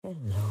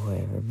Hello,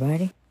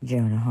 everybody.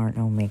 Jonah Hart,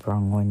 don't make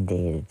wrong one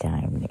day at a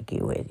time. Nikki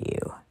with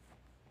you.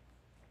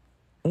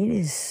 It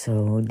is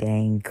so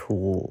dang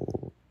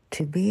cool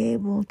to be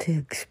able to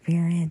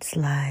experience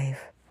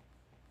life.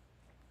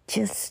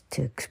 Just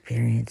to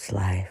experience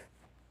life.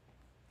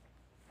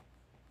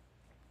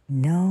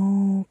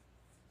 No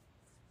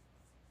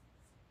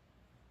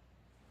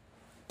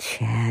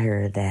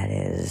chatter that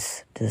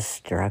is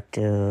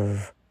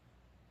destructive.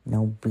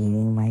 No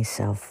beating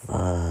myself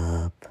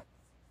up.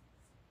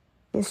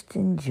 Just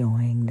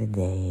enjoying the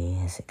day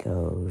as it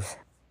goes.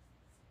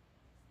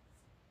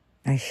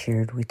 I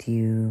shared with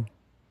you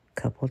a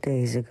couple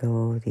days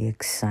ago the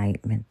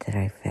excitement that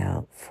I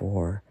felt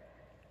for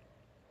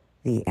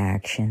the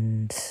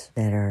actions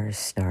that are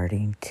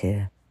starting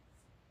to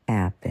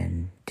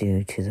happen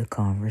due to the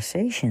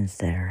conversations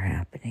that are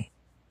happening.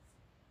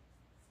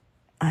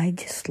 I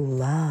just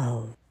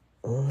love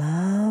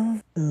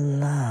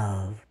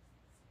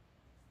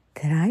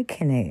that I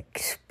can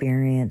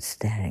experience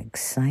that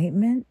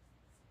excitement,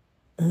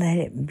 let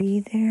it be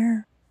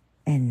there,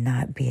 and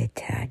not be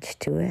attached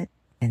to it,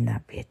 and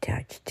not be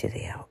attached to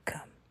the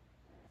outcome.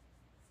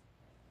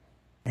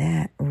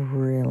 That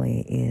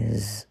really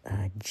is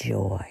a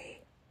joy,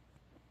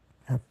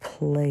 a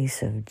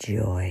place of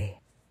joy.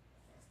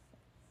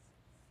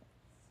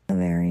 The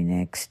very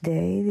next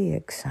day, the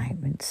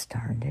excitement's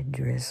starting to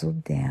drizzle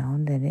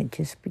down, then it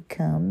just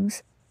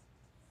becomes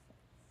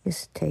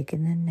just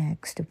taking the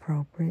next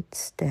appropriate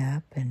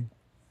step and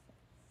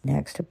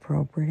next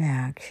appropriate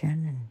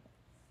action and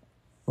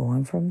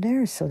going from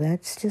there. So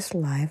that's just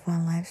life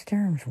on life's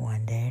terms,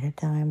 one day at a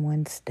time,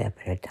 one step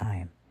at a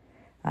time.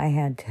 I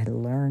had to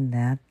learn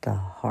that the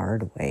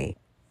hard way.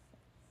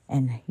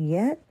 And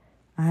yet,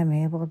 I'm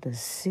able to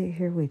sit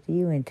here with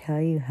you and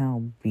tell you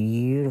how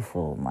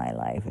beautiful my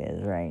life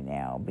is right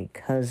now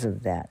because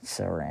of that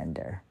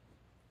surrender.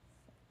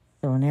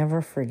 So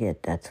never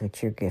forget that's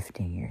what you're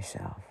gifting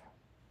yourself.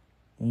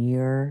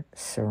 Your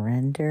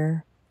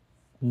surrender,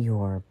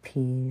 your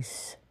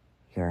peace,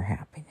 your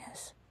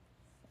happiness.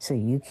 So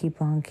you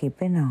keep on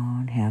keeping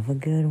on. Have a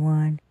good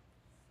one.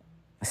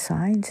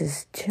 Signs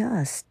is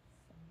just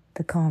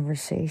the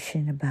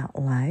conversation about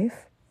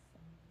life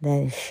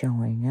that is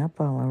showing up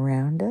all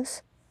around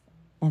us.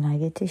 And I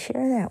get to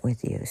share that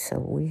with you. So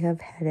we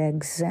have had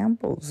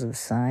examples of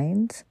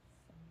signs.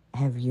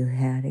 Have you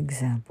had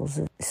examples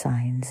of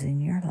signs in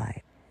your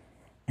life?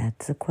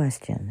 That's the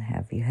question.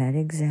 Have you had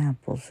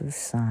examples of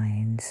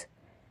signs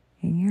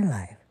in your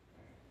life?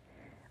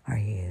 Are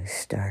you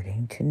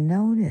starting to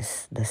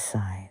notice the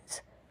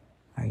signs?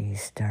 Are you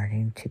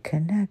starting to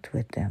connect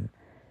with them?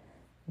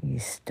 Are you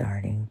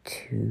starting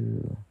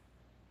to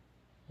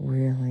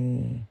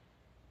really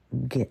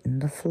get in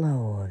the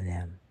flow of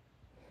them?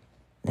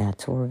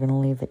 That's where we're going to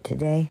leave it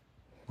today.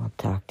 We'll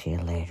talk to you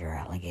later,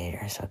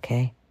 alligators,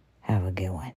 okay? Have a good one.